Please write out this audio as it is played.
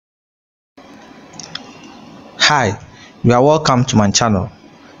Hi, you are welcome to my channel.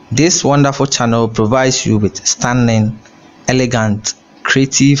 This wonderful channel provides you with stunning, elegant,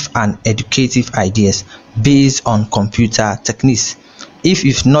 creative and educative ideas based on computer techniques. If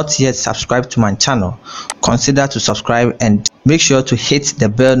you've not yet subscribed to my channel, consider to subscribe and make sure to hit the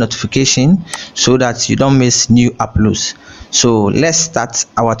bell notification so that you don't miss new uploads. So let's start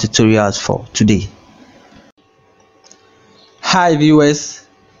our tutorials for today. Hi viewers,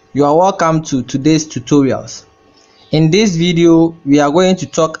 you are welcome to today's tutorials. In this video, we are going to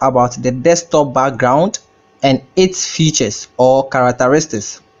talk about the desktop background and its features or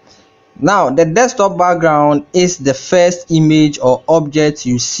characteristics. Now, the desktop background is the first image or object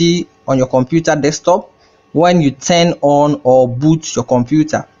you see on your computer desktop when you turn on or boot your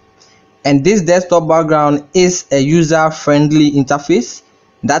computer. And this desktop background is a user-friendly interface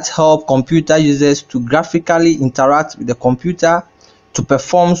that helps computer users to graphically interact with the computer to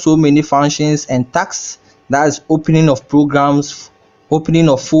perform so many functions and tasks. That's opening of programs, opening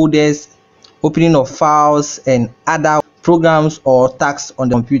of folders, opening of files and other programs or tasks on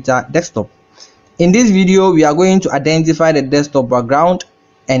the computer desktop. In this video, we are going to identify the desktop background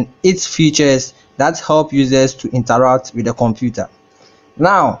and its features that help users to interact with the computer.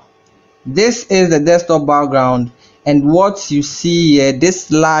 Now, this is the desktop background, and what you see here, this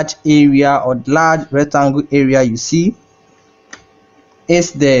large area or large rectangle area you see,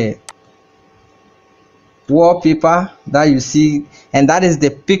 is the wallpaper that you see, and that is the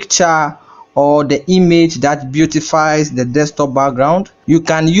picture or the image that beautifies the desktop background. You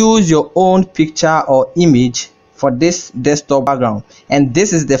can use your own picture or image for this desktop background, and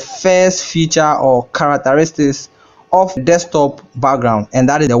this is the first feature or characteristics of desktop background, and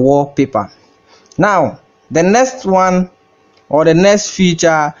that is the wallpaper. Now, the next one or the next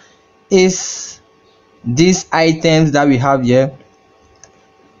feature is these items that we have here.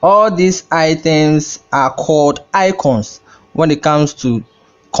 All these items are called icons when it comes to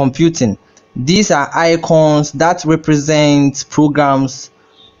computing. These are icons that represent programs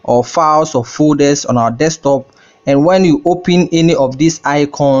or files or folders on our desktop, and when you open any of these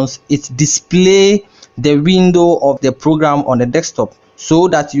icons, it displays the window of the program on the desktop so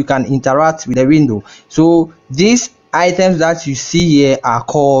that you can interact with the window. So these items that you see here are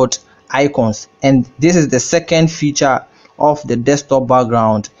called icons, and this is the second feature of the desktop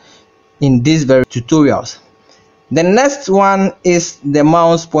background in these very tutorials. The next one is the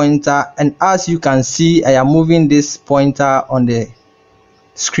mouse pointer, and as you can see, I am moving this pointer on the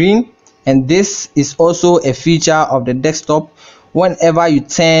screen, and this is also a feature of the desktop. Whenever you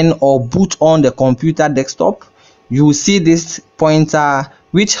turn or boot on the computer desktop, you will see this pointer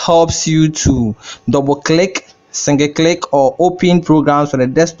which helps you to double click, single click or open programs on the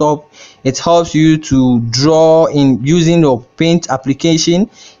desktop. It helps you to draw in using your paint application.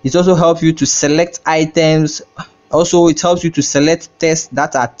 It also helps you to select items. Also, it helps you to select text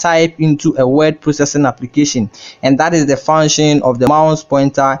that are typed into a word processing application, and that is the function of the mouse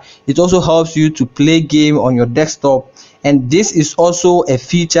pointer. It also helps you to play game on your desktop, and this is also a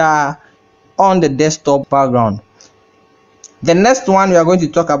feature on the desktop background. The next one we are going to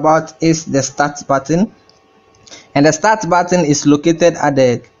talk about is the start button, and the start button is located at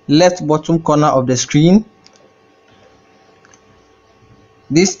the left bottom corner of the screen.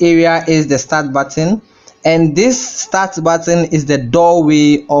 This area is the start button, and this start button is the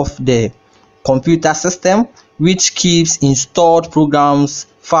doorway of the computer system, which keeps installed programs,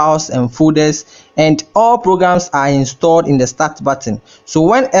 files and folders, and all programs are installed in the start button. So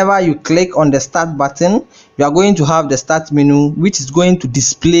whenever you click on the start button, you are going to have the start menu, which is going to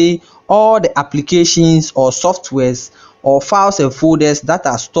display all the applications or softwares or files and folders that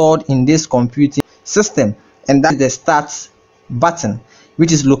are stored in this computing system, and that is the start button,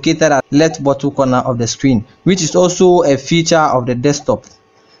 which is located at the left bottom corner of the screen, which is also a feature of the desktop.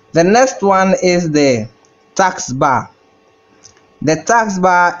 The next one is the taskbar. The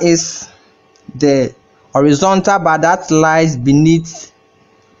taskbar is the horizontal bar that lies beneath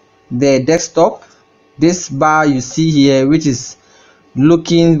the desktop. This bar you see here, which is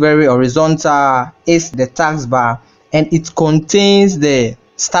looking very horizontal, is the taskbar, and it contains the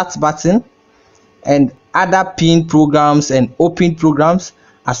start button and other pinned programs and open programs,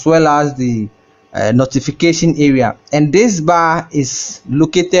 as well as the notification area. And this bar is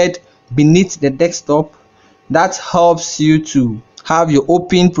located beneath the desktop. That helps you to have your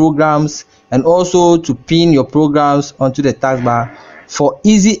open programs and also to pin your programs onto the taskbar for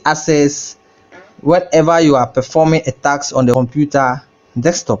easy access whenever you are performing a task on the computer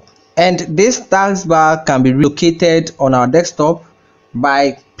desktop. And this taskbar can be located on our desktop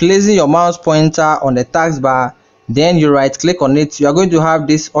by placing your mouse pointer on the taskbar, then you right click on it. You are going to have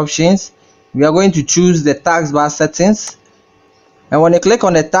these options. we are going to choose the taskbar settings, and when you click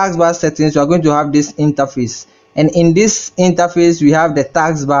on the taskbar settings, you are going to have this interface, and in this interface we have the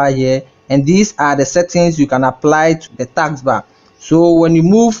taskbar here, and these are the settings you can apply to the taskbar. So when you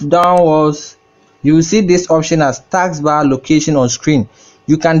move downwards, you will see this option as taskbar location on screen.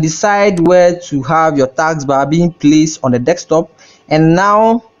 You can decide where to have your taskbar being placed on the desktop, and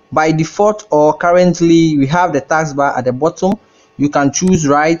now by default or currently we have the taskbar at the bottom. You can choose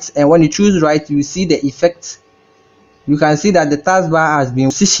right, and when you choose right, you will see the effect. You can see that the taskbar has been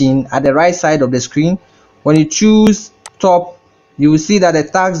positioned at the right side of the screen. When you choose top, you will see that the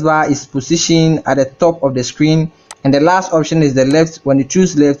taskbar is positioned at the top of the screen, and the last option is the left. When you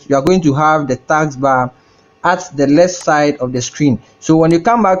choose left, you are going to have the taskbar at the left side of the screen. So when you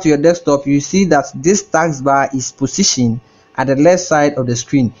come back to your desktop, you see that this taskbar is positioned at the left side of the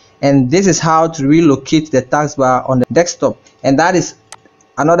screen, and this is how to relocate the taskbar on the desktop, and that is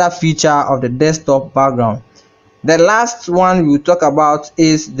another feature of the desktop background. The last one we will talk about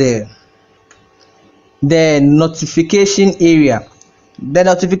is the notification area. The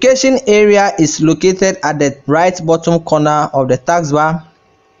notification area is located at the right bottom corner of the taskbar.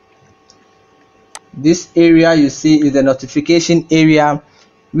 This area you see is the notification area,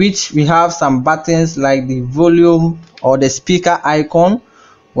 which we have some buttons like the volume or the speaker icon.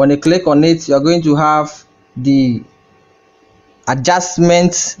 When you click on it, you are going to have the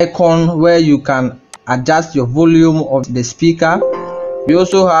adjustment icon where you can adjust your volume of the speaker. We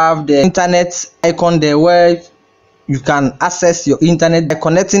also have the internet icon there where you can access your internet by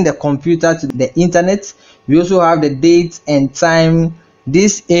connecting the computer to the internet. We also have the date and time.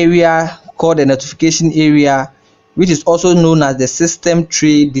 This area called the notification area, which is also known as the system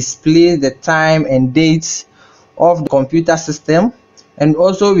tray, displays the time and dates of the computer system. And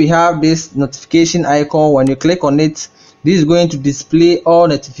also we have this notification icon. When you click on it, this is going to display all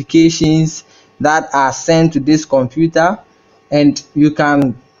notifications that are sent to this computer, and you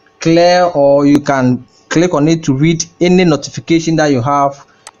can clear or you can click on it to read any notification that you have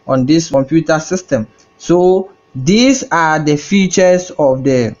on this computer system. So these are the features of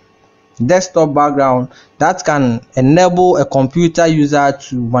the desktop background that can enable a computer user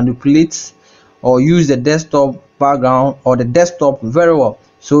to manipulate or use the desktop background or the desktop very well.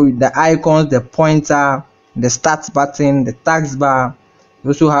 So the icons, the pointer, the start button, the taskbar, we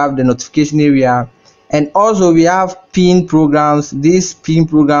also have the notification area, and also we have pin programs. These pin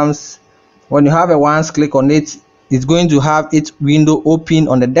programs, when you have a once click on it, it's going to have its window open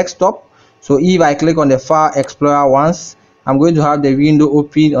on the desktop. So if I click on the File Explorer once, I'm going to have the window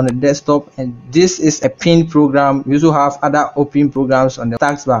open on the desktop, and this is a pin program. We also have other open programs on the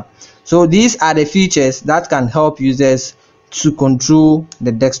taskbar. So these are the features that can help users to control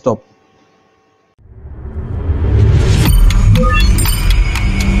the desktop.